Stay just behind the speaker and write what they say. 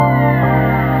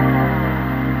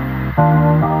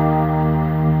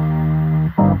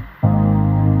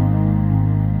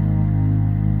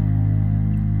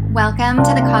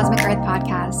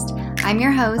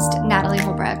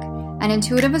Holbrook, an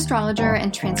intuitive astrologer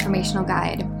and transformational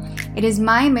guide. It is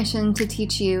my mission to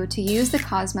teach you to use the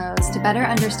cosmos to better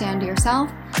understand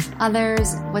yourself,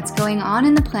 others, what's going on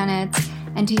in the planets,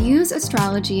 and to use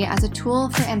astrology as a tool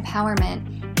for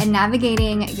empowerment and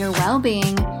navigating your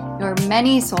well-being, your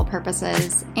many soul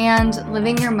purposes, and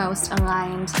living your most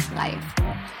aligned life.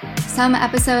 Some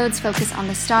episodes focus on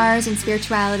the stars and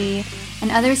spirituality,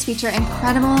 and others feature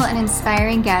incredible and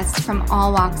inspiring guests from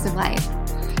all walks of life.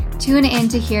 Tune in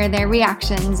to hear their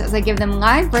reactions as I give them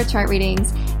live birth chart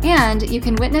readings, and you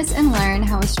can witness and learn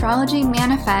how astrology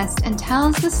manifests and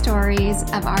tells the stories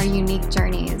of our unique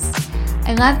journeys.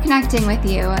 I love connecting with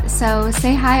you, so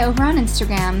say hi over on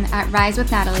Instagram at Rise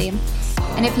with Natalie.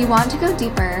 And if you want to go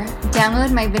deeper,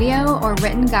 download my video or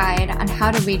written guide on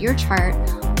how to read your chart,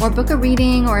 or book a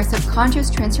reading or a subconscious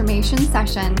transformation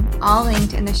session, all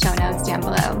linked in the show notes down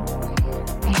below.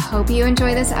 I hope you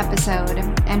enjoy this episode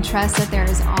and trust that there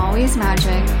is always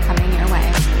magic coming your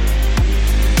way.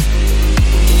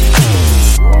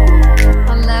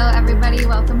 Hello, everybody.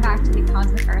 Welcome back to the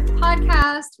Cosmic Earth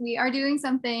podcast. We are doing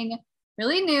something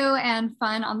really new and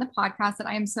fun on the podcast that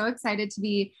I am so excited to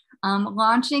be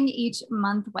launching each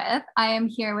month with. I am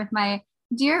here with my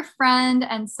dear friend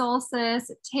and soul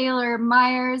sis, Taylor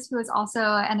Myers, who is also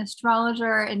an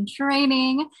astrologer in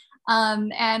training.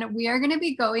 And we are going to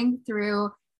be going through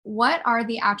what are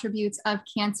the attributes of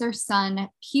Cancer Sun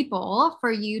people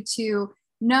for you to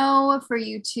know, for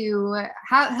you to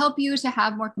help you to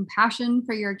have more compassion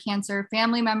for your Cancer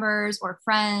family members or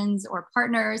friends or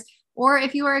partners, or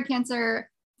if you are a Cancer,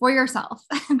 for yourself,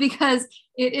 because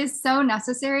it is so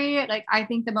necessary. Like, I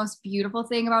think the most beautiful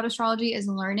thing about astrology is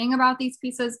learning about these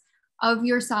pieces of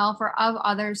yourself or of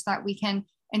others that we can,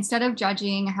 instead of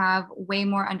judging, have way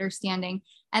more understanding.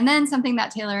 And then something that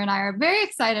Taylor and I are very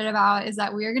excited about is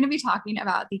that we are going to be talking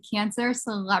about the Cancer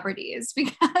celebrities,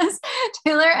 because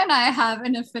Taylor and I have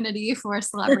an affinity for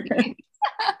celebrities.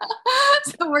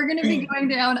 So we're going to be going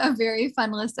down a very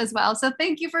fun list as well. So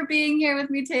thank you for being here with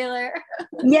me, Taylor.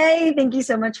 Yay. Thank you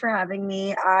so much for having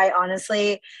me. I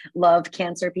honestly love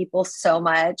Cancer people so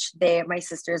much. My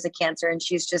sister is a Cancer and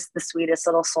she's just the sweetest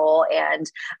little soul. And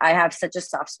I have such a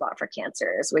soft spot for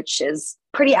Cancers, which is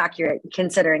pretty accurate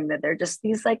considering that they're just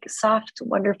these like soft,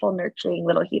 wonderful, nurturing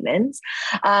little humans.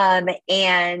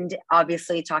 And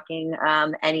obviously talking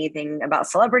anything about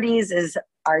celebrities is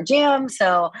our jam.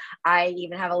 So I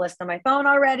even have a list on my phone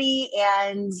already,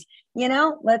 and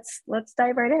let's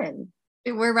dive right in.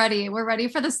 We're ready. We're ready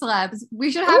for the celebs.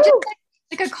 We should have just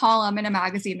like a column in a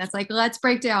magazine that's like, let's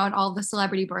break down all the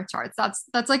celebrity birth charts.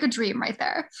 That's like a dream right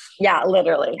there. Yeah,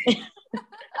 literally.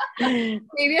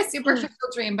 Maybe a superficial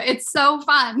dream, but it's so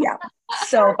fun. Yeah,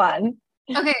 so fun.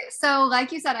 Okay, so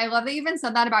like you said, I love that you even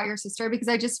said that about your sister, because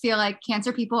I just feel like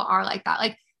Cancer people are like that.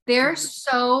 Like, they're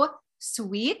so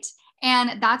sweet.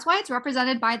 And that's why it's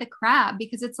represented by the crab,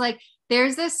 because it's like,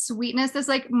 there's this sweetness, this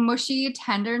like mushy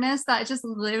tenderness that just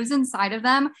lives inside of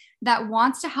them, that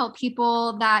wants to help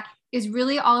people, that is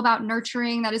really all about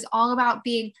nurturing, that is all about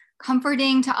being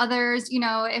comforting to others.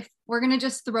 If we're going to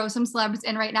just throw some celebs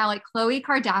in right now, like Khloe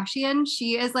Kardashian,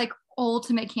 she is like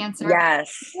ultimate Cancer.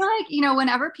 Yes. Like,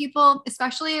 whenever people,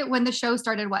 especially when the show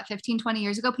started, 15-20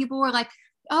 years ago, people were like,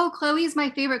 oh, Chloe's my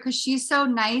favorite because she's so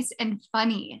nice and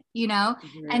funny,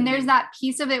 Mm-hmm. And there's that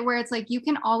piece of it where it's like, you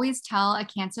can always tell a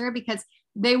Cancer because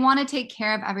they want to take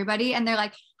care of everybody. And they're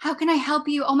like, how can I help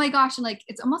you? Oh my gosh. And like,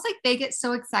 it's almost like they get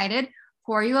so excited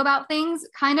for you about things,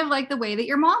 kind of like the way that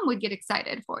your mom would get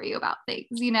excited for you about things,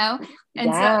 And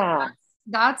yeah. so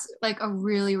that's like a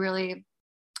really, really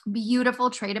beautiful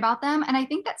trait about them. And I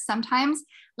think that sometimes,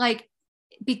 like,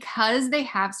 because they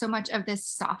have so much of this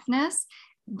softness,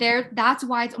 that's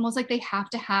why it's almost like they have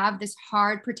to have this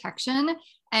hard protection.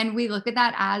 And we look at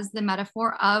that as the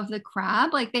metaphor of the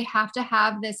crab. Like, they have to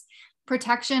have this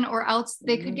protection, or else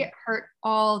they could get hurt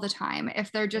all the time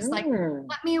if they're just like,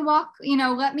 let me walk,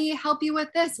 let me help you with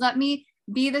this, let me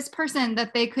be this person,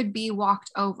 that they could be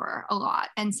walked over a lot.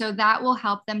 And so that will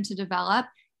help them to develop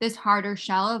this harder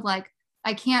shell of like,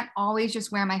 I can't always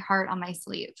just wear my heart on my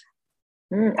sleeve.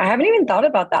 I haven't even thought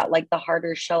about that, like the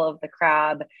harder shell of the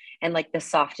crab and like the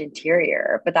soft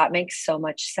interior, but that makes so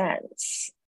much sense.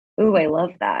 Ooh, I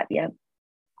love that. Yep.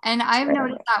 And I've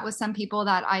noticed that with some people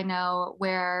that I know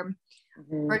where,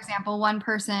 for example, one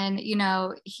person,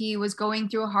 he was going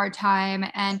through a hard time,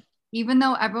 and even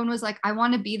though everyone was like, I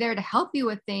want to be there to help you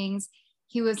with things,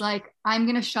 he was like, I'm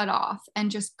going to shut off and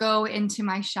just go into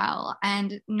my shell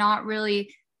and not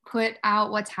really put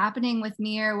out what's happening with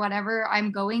me or whatever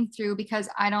I'm going through, because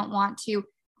I don't want to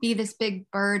be this big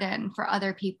burden for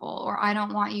other people, or I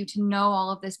don't want you to know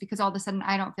all of this because all of a sudden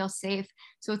I don't feel safe.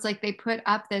 So it's like they put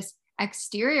up this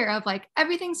exterior of like,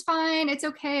 everything's fine, it's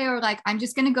okay, or like, I'm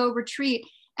just going to go retreat.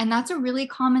 And that's a really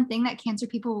common thing that Cancer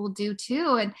people will do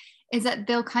too. And is that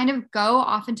they'll kind of go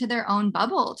off into their own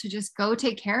bubble to just go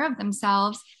take care of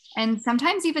themselves and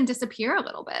sometimes even disappear a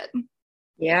little bit.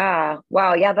 Yeah.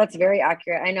 Wow. Yeah, that's very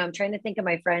accurate. I know. I'm trying to think of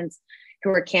my friends who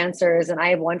are cancers, and I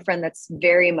have one friend that's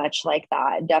very much like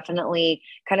that. Definitely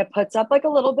kind of puts up like a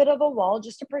little bit of a wall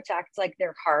just to protect like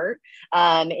their heart.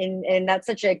 And that's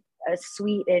such a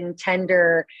sweet and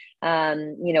tender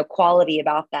quality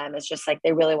about them. It's just like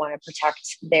they really want to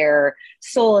protect their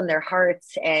soul and their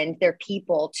hearts and their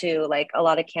people too. Like a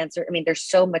lot of cancer, I mean, they're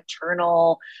so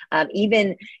maternal,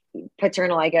 even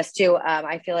paternal, I guess too.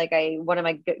 I feel like one of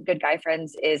my good guy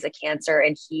friends is a cancer,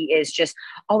 and he is just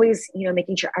always,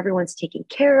 making sure everyone's taken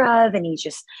care of, and he's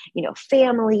just,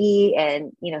 family.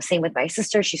 And, same with my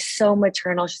sister. She's so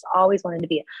maternal. She's always wanted to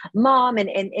be a mom, and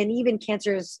even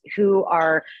cancers who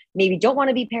are maybe don't want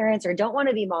to be parents or don't want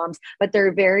to be moms, but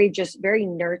they're very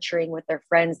nurturing with their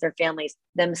friends, their families,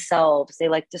 themselves. They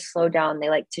like to slow down. They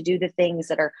like to do the things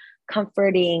that are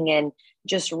comforting and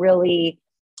just really,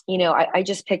 I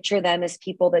just picture them as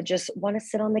people that just want to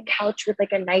sit on the couch with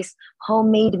like a nice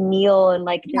homemade meal and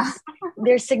like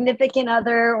their significant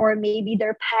other, or maybe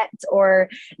their pet or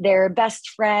their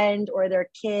best friend or their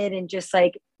kid, and just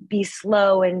like be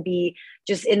slow and be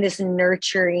just in this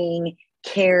nurturing,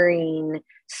 caring,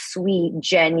 sweet,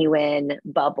 genuine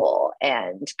bubble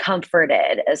and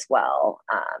comforted as well.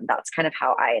 That's kind of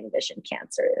how I envision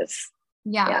cancers.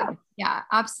 Yeah,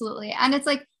 absolutely. And it's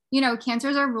like,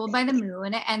 cancers are ruled by the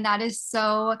moon, and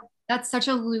that's such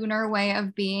a lunar way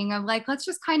of being, of like, let's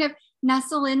just kind of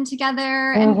nestle in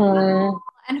together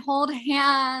and hold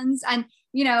hands, and,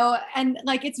 and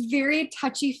like, it's very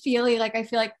touchy feely. Like, I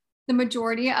feel like the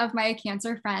majority of my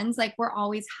cancer friends, like, we're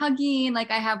always hugging.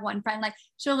 Like, I have one friend, like,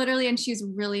 she'll literally, and she's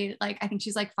really like, I think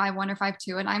she's like 5'1" or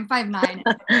 5'2", and I'm 5'9".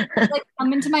 Like,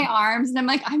 come into my arms, and I'm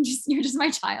like, you're just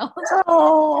my child.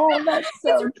 Oh, that's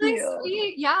so it's really cute.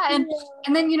 sweet. Yeah.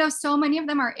 And then, so many of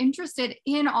them are interested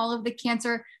in all of the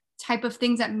cancer type of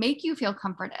things that make you feel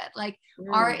comforted, like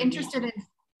are interested in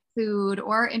food,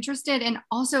 or interested in,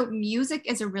 also music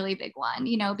is a really big one,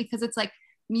 because it's like,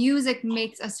 music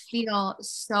makes us feel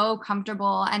so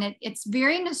comfortable, and it's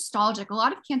very nostalgic. A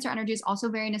lot of cancer energy is also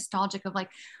very nostalgic, of like,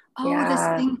 this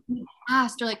thing from the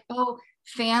past, or like,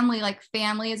 family. Like,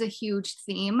 family is a huge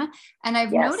theme. And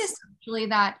I've noticed actually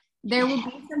that there will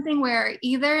be something where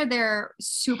either they're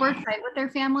super tight with their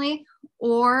family,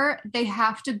 or they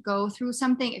have to go through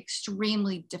something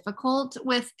extremely difficult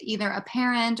with either a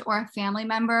parent or a family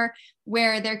member,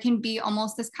 where there can be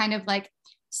almost this kind of like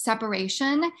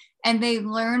separation, and they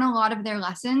learn a lot of their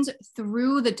lessons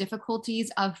through the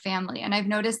difficulties of family. And I've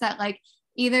noticed that, like,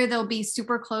 either they'll be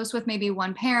super close with maybe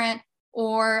one parent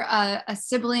or a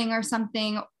sibling or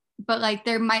something, but like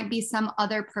there might be some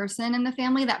other person in the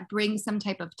family that brings some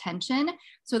type of tension,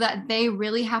 so that they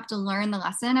really have to learn the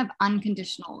lesson of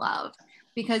unconditional love.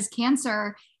 Because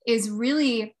cancer is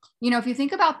really, if you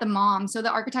think about the mom, so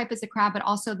the archetype is the crab, but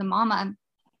also the mama.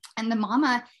 And the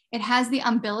mama, it has the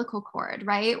umbilical cord,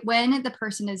 right? When the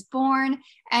person is born,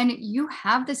 and you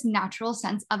have this natural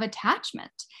sense of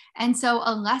attachment. And so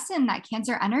a lesson that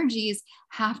cancer energies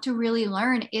have to really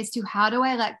learn is to, how do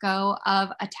I let go of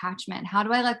attachment? How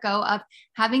do I let go of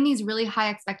having these really high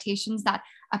expectations that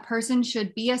a person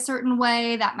should be a certain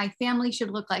way, that my family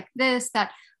should look like this,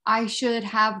 that I should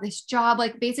have this job,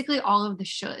 like basically all of the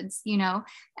shoulds,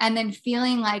 and then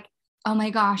feeling like, oh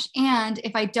my gosh, and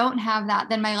if I don't have that,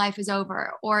 then my life is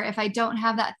over. Or if I don't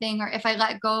have that thing, or if I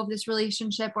let go of this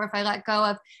relationship, or if I let go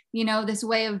of, this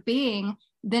way of being,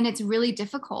 then it's really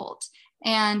difficult.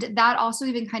 And that also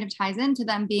even kind of ties into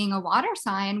them being a water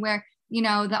sign, where,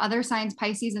 the other signs,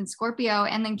 Pisces and Scorpio,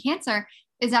 and then Cancer,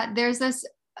 is that there's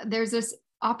this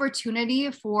opportunity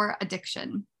for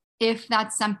addiction. If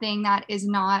that's something that is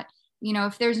not,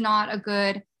 if there's not a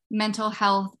good mental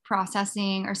health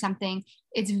processing or something,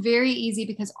 it's very easy,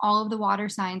 because all of the water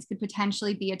signs could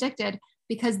potentially be addicted,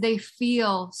 because they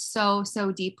feel so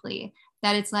deeply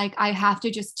that it's like, I have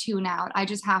to just tune out. I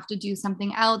just have to do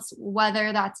something else,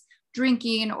 whether that's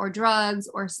drinking or drugs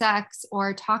or sex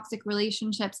or toxic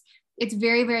relationships. It's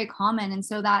very, very common. And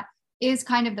so that is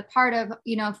kind of the part of,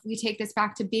 if we take this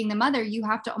back to being the mother, you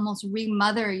have to almost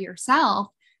remother yourself,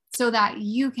 so that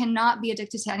you cannot be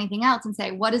addicted to anything else, and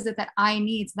say, what is it that I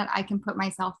need so that I can put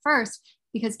myself first?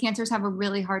 Because cancers have a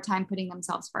really hard time putting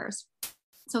themselves first.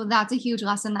 So that's a huge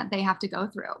lesson that they have to go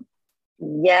through.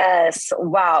 Yes.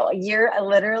 Wow. You're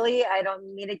literally, I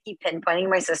don't mean to keep pinpointing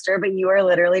my sister, but you are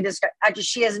literally actually,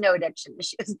 she has no addiction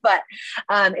issues, but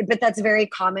that's very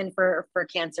common for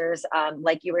cancers,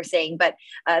 like you were saying, but,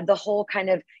 the whole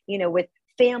kind of, with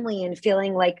family and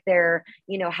feeling like they're,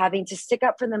 having to stick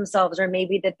up for themselves, or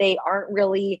maybe that they aren't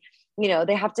really,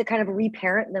 they have to kind of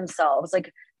reparent themselves.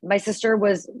 Like my sister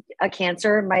was a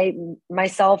cancer,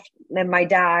 myself and my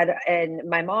dad and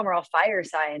my mom are all fire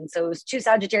signs. So it was two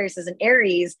Sagittarius and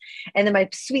Aries. And then my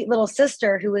sweet little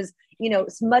sister, who was,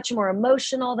 much more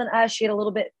emotional than us. She had a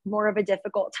little bit more of a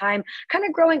difficult time kind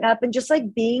of growing up and just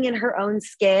like being in her own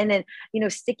skin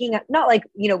and, sticking up, not like,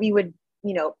 we would,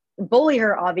 bully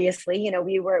her, obviously.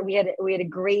 We had a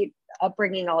great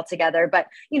upbringing all together, but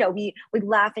we'd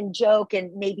laugh and joke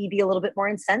and maybe be a little bit more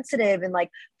insensitive and like,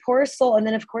 poor soul. And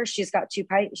then of course she's got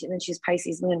and then she's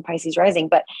Pisces moon, Pisces rising,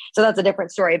 but so that's a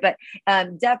different story. But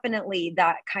definitely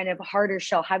that kind of harder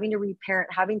shell, having to reparent,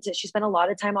 she spent a lot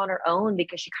of time on her own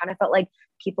because she kind of felt like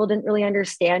people didn't really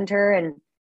understand her. And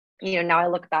now I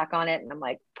look back on it and I'm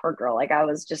like, poor girl. Like I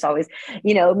was just always,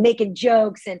 making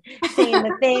jokes and saying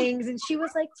the things, and she was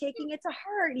like taking it to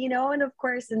heart, and of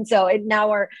course, and so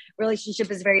now our relationship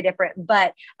is very different.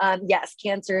 But yes,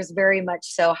 cancer is very much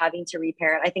so having to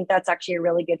reparent. I think that's actually a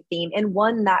really good theme, and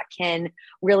one that can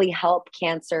really help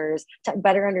cancers to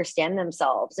better understand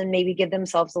themselves and maybe give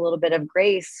themselves a little bit of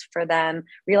grace for them,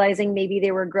 realizing maybe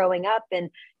they were growing up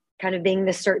and kind of being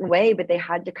this certain way, but they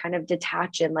had to kind of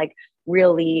detach and like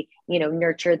really,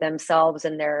 nurture themselves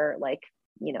and their like,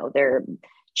 their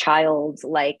child's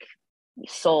like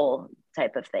soul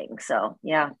type of thing. So,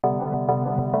 yeah.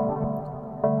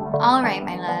 All right,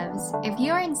 my loves, if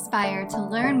you are inspired to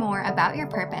learn more about your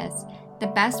purpose, the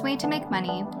best way to make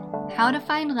money, how to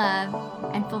find love,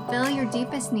 and fulfill your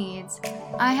deepest needs,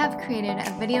 I have created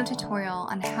a video tutorial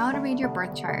on how to read your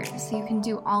birth chart so you can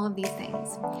do all of these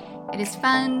things. It is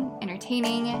fun,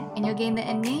 entertaining, and you'll gain the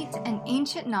innate and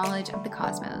ancient knowledge of the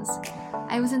cosmos.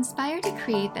 I was inspired to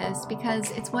create this because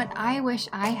it's what I wish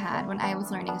I had when I was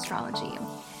learning astrology,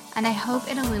 and I hope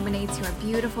it illuminates your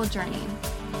beautiful journey.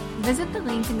 Visit the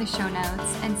link in the show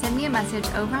notes and send me a message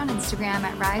over on Instagram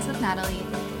at Rise with Natalie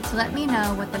to let me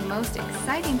know what the most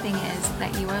exciting thing is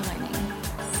that you are learning.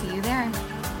 See you there.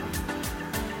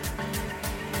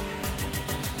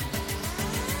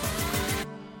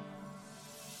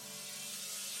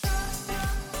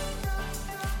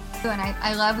 And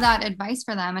I love that advice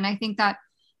for them. And I think that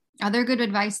other good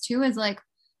advice too is like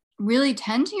really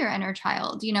tend to your inner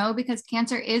child, because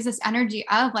cancer is this energy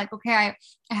of like, okay,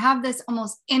 I have this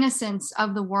almost innocence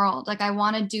of the world. Like I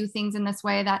want to do things in this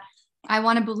way, that I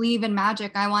want to believe in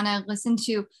magic. I want to listen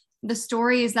to the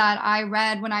stories that I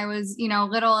read when I was,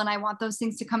 little, and I want those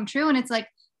things to come true. And it's like,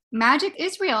 magic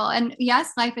is real. And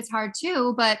yes, life is hard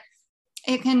too, but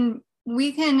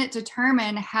we can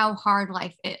determine how hard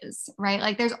life is, right?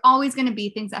 Like there's always going to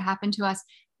be things that happen to us,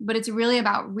 but it's really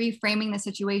about reframing the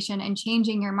situation and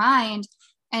changing your mind.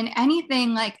 And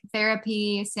anything like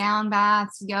therapy, sound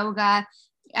baths, yoga,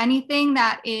 anything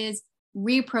that is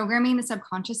reprogramming the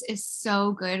subconscious is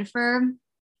so good for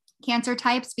cancer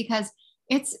types, because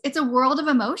it's a world of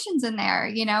emotions in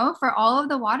there, for all of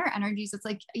the water energies. It's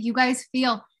like you guys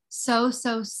feel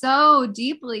so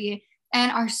deeply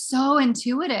and are so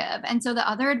intuitive. And so the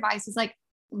other advice is like,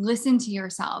 listen to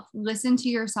yourself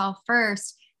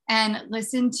first, and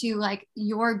listen to like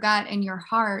your gut and your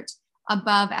heart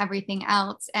above everything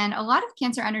else. And a lot of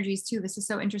cancer energies too, this is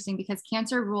so interesting because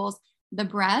cancer rules the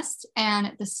breast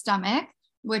and the stomach,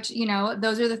 which,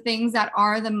 those are the things that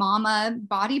are the mama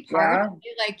body part.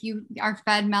 Yeah. Like you are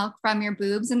fed milk from your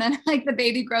boobs, and then like the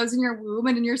baby grows in your womb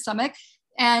and in your stomach.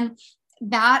 And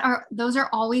those are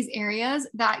always areas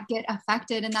that get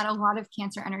affected, and that a lot of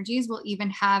cancer energies will even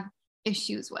have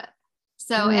issues with.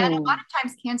 So, and a lot of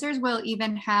times cancers will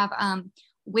even have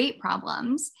weight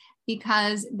problems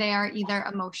because they are either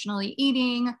emotionally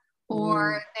eating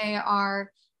or they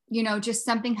are, just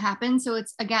something happens. So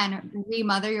it's, again,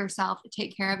 remother yourself,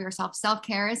 take care of yourself.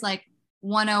 Self-care is like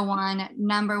 101,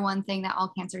 number one thing that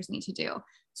all cancers need to do.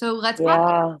 So let's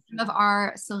talk some of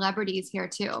our celebrities here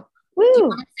too. Woo. Do you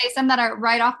want to say some that are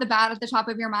right off the bat at the top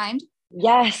of your mind?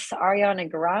 Yes, Ariana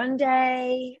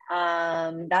Grande.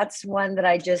 That's one that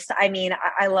I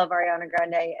love Ariana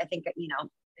Grande. I think,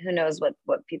 who knows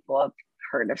what people have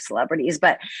heard of celebrities,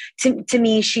 but to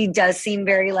me, she does seem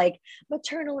very like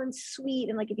maternal and sweet.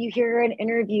 And like, if you hear her in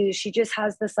interviews, she just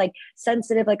has this like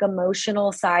sensitive, like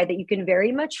emotional side that you can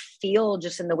very much feel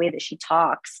just in the way that she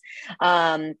talks.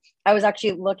 I was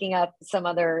actually looking up some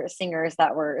other singers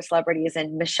that were celebrities,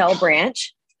 and Michelle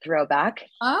Branch, throwback.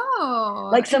 Oh,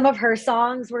 like some of her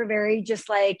songs were very just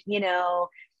like,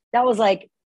 that was like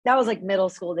middle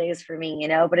school days for me,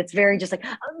 but it's very just like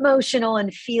emotional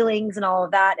and feelings and all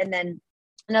of that. And then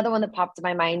another one that popped to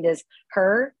my mind is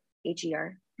her,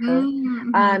 Her. Her.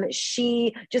 Mm-hmm.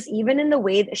 She just, even in the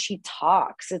way that she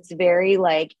talks, it's very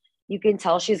like, you can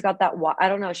tell she's got that, I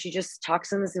don't know, she just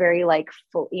talks in this very like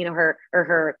full,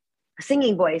 her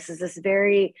singing voice is this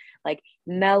very like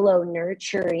mellow,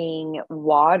 nurturing,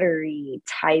 watery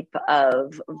type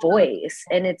of voice.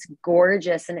 And it's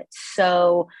gorgeous. And it's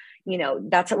so,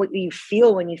 that's what you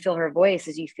feel when you feel her voice,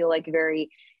 is you feel like very,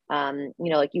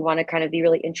 like you want to kind of be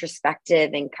really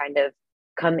introspective and kind of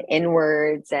come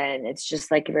inwards. And it's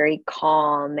just like very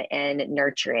calm and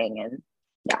nurturing. And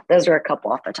yeah, those are a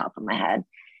couple off the top of my head.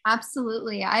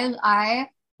 Absolutely. I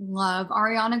love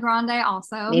Ariana Grande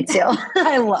also. Me too.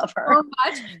 I love her so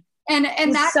much. And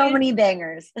that so many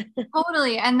bangers.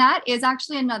 Totally. And that is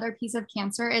actually another piece of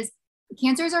Cancer is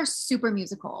Cancers are super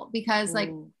musical because like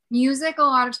music, a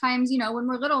lot of times, when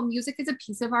we're little, music is a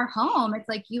piece of our home. It's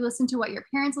like you listen to what your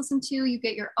parents listen to, you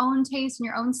get your own taste and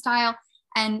your own style.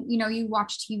 And, you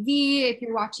watch TV, if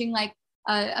you're watching like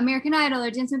American Idol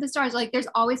or Dancing with the Stars, like there's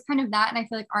always kind of that. And I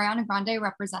feel like Ariana Grande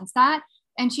represents that.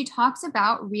 And she talks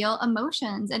about real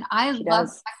emotions. And I love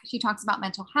the fact that she talks about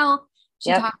mental health.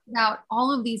 She talks about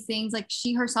all of these things. Like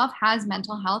she herself has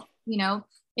mental health,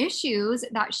 issues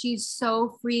that she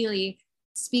so freely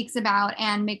speaks about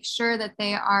and makes sure that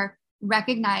they are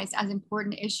recognized as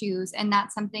important issues. And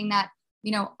that's something that,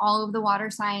 all of the water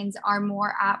signs are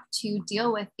more apt to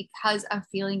deal with because of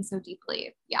feeling so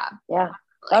deeply. Yeah. Yeah.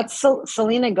 That's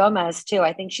Selena Gomez too.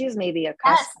 I think she's maybe a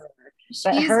customer,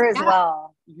 but her as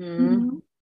well. Mm-hmm.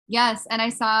 Yes. And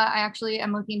I actually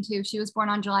am looking too. She was born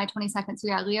on July 22nd. So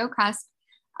yeah, Leo cusp.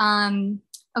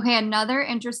 Okay. Another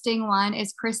interesting one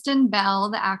is Kristen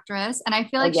Bell, the actress. And I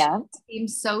feel like she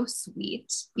seems so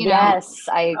sweet. Yes,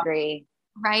 I agree.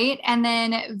 Right. And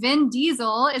then Vin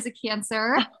Diesel is a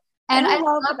Cancer. And I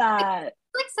love that.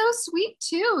 Like so sweet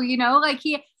too, like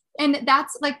and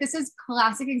that's like, this is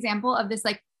classic example of this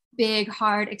like big,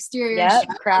 hard exterior,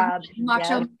 crab,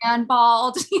 macho man,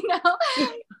 bald,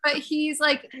 but he's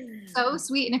like so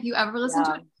sweet. And if you ever listen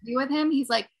to an interview with him, he's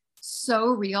like so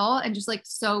real and just like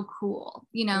so cool,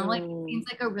 like he seems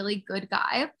like a really good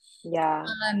guy. Yeah.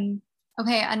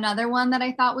 Okay. Another one that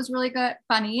I thought was really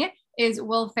funny is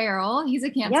Will Ferrell. He's a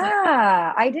Cancer.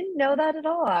 Yeah, I didn't know that at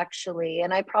all, actually.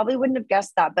 And I probably wouldn't have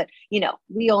guessed that, but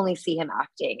we only see him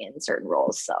acting in certain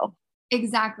roles. So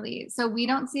exactly. So we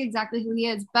don't see exactly who he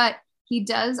is, but he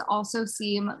does also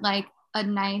seem like a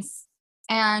nice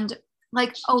and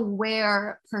like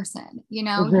aware person,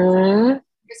 There's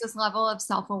this level of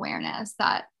self-awareness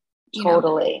that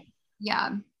totally.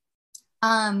 Yeah.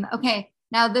 Okay.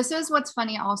 Now this is what's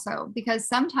funny also, because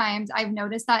sometimes I've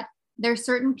noticed that there's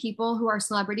certain people who are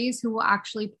celebrities who will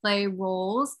actually play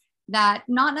roles that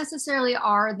not necessarily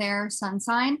are their sun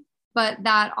sign, but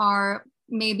that are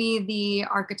maybe the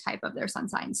archetype of their sun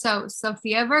sign. So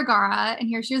Sofia Vergara, and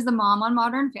here she is the mom on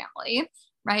Modern Family,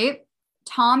 right?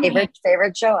 Tom Hanks.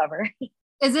 Favorite show ever.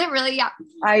 Is it really? Yeah.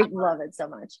 I love it so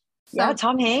much. So,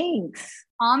 Tom Hanks.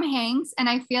 Tom Hanks. And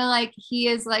I feel like he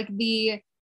is like the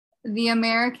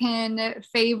American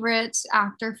favorite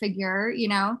actor figure,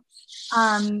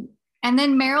 and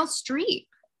then Meryl Streep.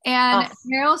 And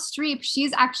Meryl Streep,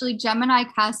 she's actually Gemini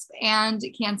cusp and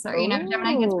Cancer,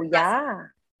 Gemini Cancer. Yeah.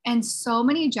 And so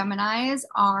many Geminis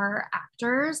are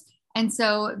actors. And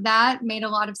so that made a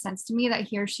lot of sense to me that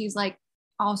here she's like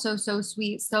also so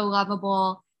sweet, so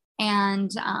lovable,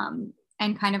 and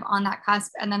kind of on that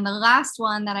cusp. And then the last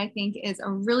one that I think is a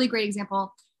really great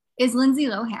example is Lindsay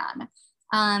Lohan.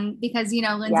 Because, Lindsay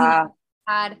Lohan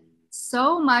had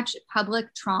so much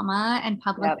public trauma and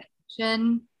public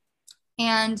action.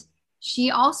 And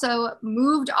she also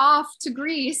moved off to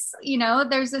Greece.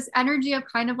 There's this energy of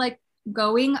kind of like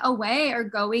going away or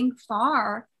going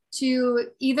far to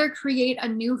either create a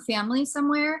new family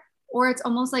somewhere, or it's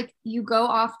almost like you go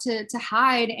off to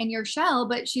hide in your shell,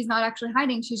 but she's not actually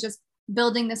hiding. She's just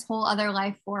building this whole other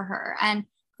life for her. And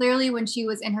clearly when she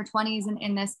was in her 20s and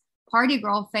in this party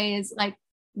girl phase, like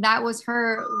that was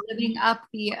her living up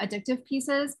the addictive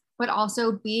pieces, but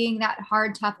also being that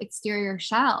hard, tough exterior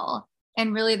shell.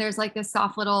 And really there's like this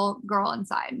soft little girl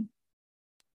inside.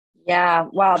 Yeah.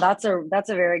 Wow. That's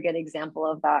a very good example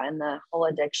of that and the whole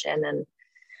addiction. And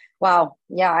wow.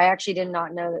 Yeah. I actually did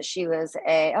not know that she was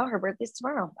her birthday's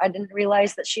tomorrow. I didn't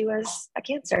realize that she was a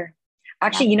Cancer.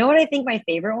 Actually, you know what I think my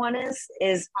favorite one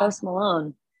is Post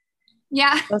Malone.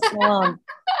 Yeah. Post Malone.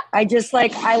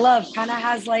 I love kind of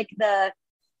has like the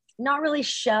not really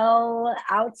show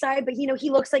outside, but he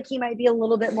looks like he might be a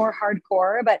little bit more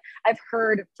hardcore. But I've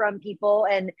heard from people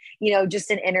and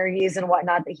just in interviews and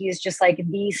whatnot that he's just like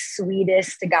the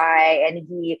sweetest guy, and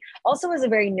he also has a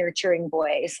very nurturing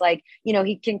voice. Like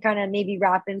he can kind of maybe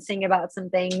rap and sing about some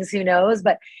things, who knows,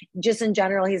 but just in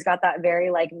general he's got that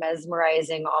very like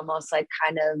mesmerizing, almost like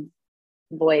kind of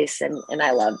voice, and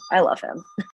I love him.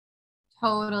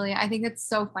 Totally. I think it's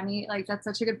so funny. Like, that's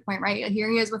such a good point, right? Here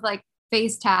he is with like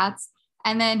face tats,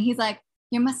 and then he's like,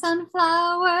 "You're my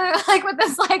sunflower," like with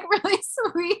this like really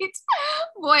sweet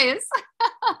voice.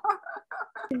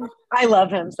 I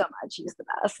love him so much. He's the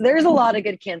best. There's a lot of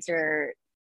good cancer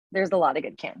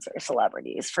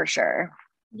celebrities for sure.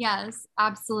 Yes,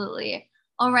 absolutely.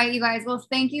 All right, you guys. Well,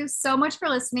 thank you so much for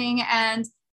listening. And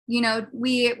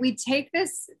we take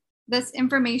this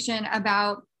information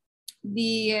about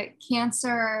the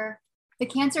cancer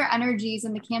energies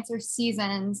and the cancer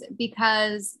seasons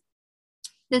because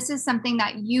this is something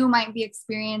that you might be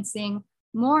experiencing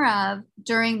more of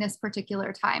during this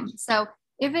particular time. So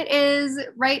if it is,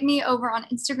 write me over on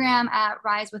Instagram at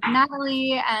Rise with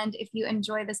Natalie. And if you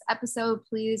enjoy this episode,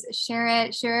 please share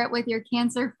it with your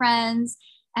cancer friends,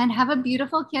 and have a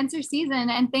beautiful cancer season.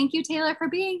 And thank you, Taylor, for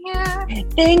being here.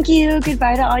 Thank you.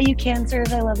 Goodbye to all you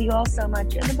cancers. I love you all so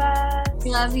much. You're the best.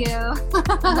 Love you.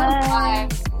 Bye. Bye.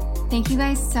 Thank you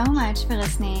guys so much for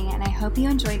listening, and I hope you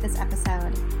enjoyed this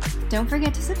episode. Don't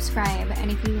forget to subscribe, and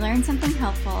if you learned something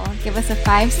helpful, give us a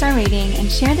 5-star rating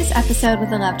and share this episode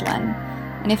with a loved one.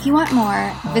 And if you want more,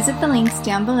 visit the links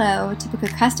down below to book a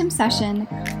custom session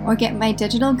or get my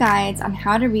digital guides on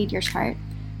how to read your chart.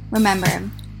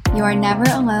 Remember, you are never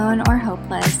alone or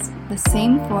hopeless. The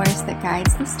same force that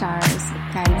guides the stars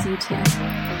guides you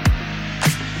too.